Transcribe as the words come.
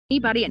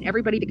anybody and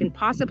everybody that can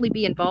possibly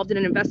be involved in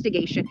an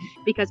investigation,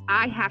 because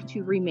I have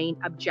to remain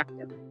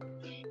objective.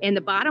 And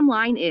the bottom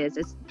line is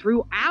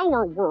through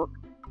our work,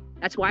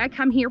 that's why I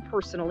come here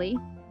personally,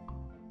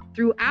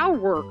 through our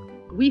work,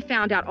 we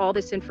found out all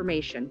this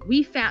information.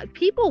 We found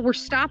people were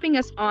stopping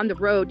us on the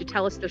road to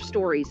tell us their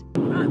stories.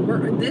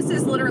 This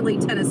is literally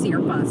Tennessee or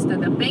bust. The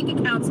bank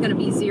account's going to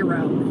be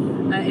zero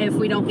if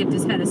we don't get to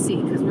Tennessee,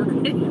 because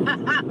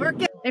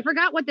They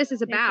forgot what this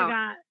is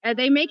about.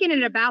 They making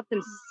it about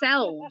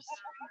themselves.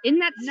 Isn't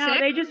that sick? No,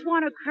 they just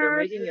want to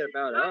curse. They're making it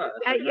about us.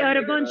 At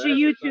a bunch of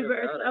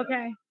YouTubers.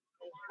 Okay.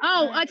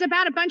 Oh, it's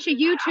about a bunch of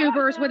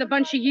YouTubers with a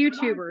bunch of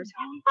YouTubers.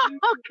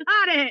 Oh,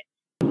 got it.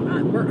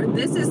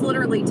 This is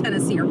literally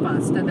Tennessee or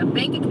bust. The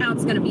bank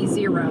account's going to be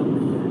zero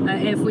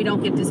if we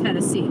don't get to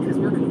Tennessee, because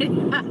we're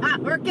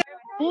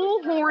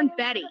Bullhorn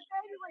Betty,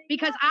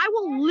 because I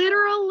will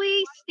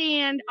literally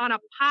stand on a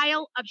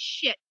pile of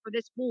shit for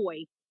this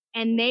boy,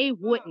 and they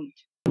wouldn't.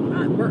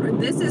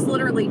 This is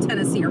literally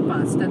Tennessee or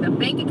bust. The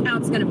bank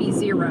account's going to be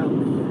zero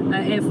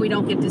if we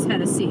don't get to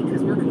Tennessee,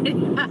 because we're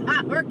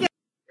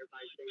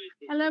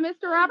Hello,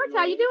 Mr. Roberts.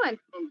 How you doing?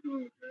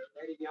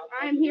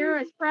 I'm here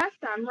as press.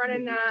 I'm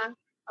running a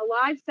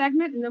live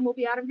segment, and then we'll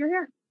be out of your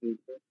hair.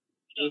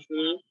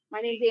 My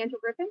name's Andrew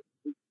Griffin.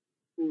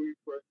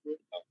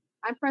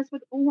 I'm press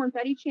with the Bullhorn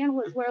Betty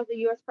channel as well as the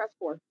U.S. Press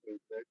Corps.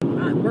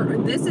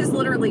 This is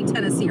literally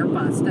Tennessee or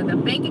bust. The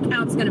bank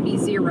account's going to be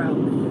zero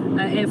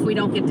if we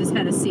don't get to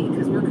Tennessee,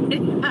 because we're going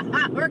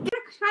to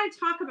try to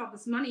talk about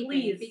this money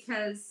thing,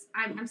 because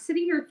I'm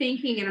sitting here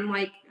thinking, and I'm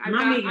like,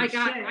 I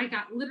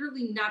got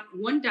literally not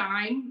one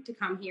dime to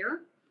come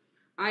here.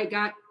 I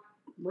got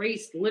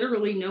raised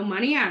literally no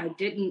money. I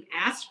didn't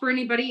ask for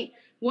anybody.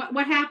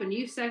 What happened?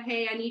 You said,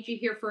 hey, I need you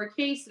here for a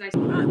case. And I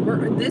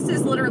said, this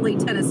is literally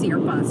Tennessee or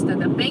bust.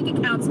 The bank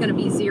account's going to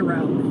be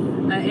zero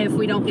if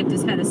we don't get to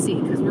Tennessee,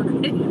 because we're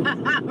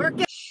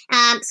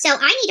so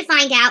I need to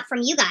find out from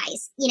you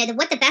guys,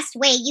 what the best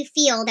way you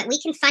feel that we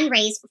can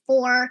fundraise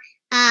for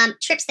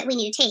trips that we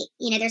need to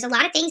take. There's a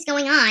lot of things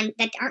going on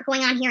that aren't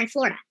going on here in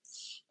Florida.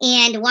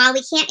 And while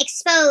we can't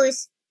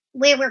expose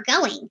where we're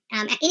going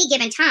at any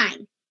given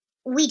time,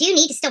 we do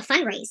need to still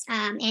fundraise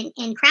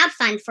and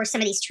crowdfund for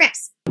some of these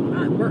trips.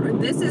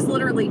 This is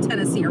literally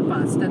Tennessee or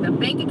bust. The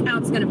bank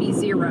account's going to be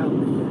zero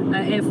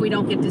if we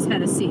don't get to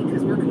Tennessee,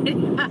 because we're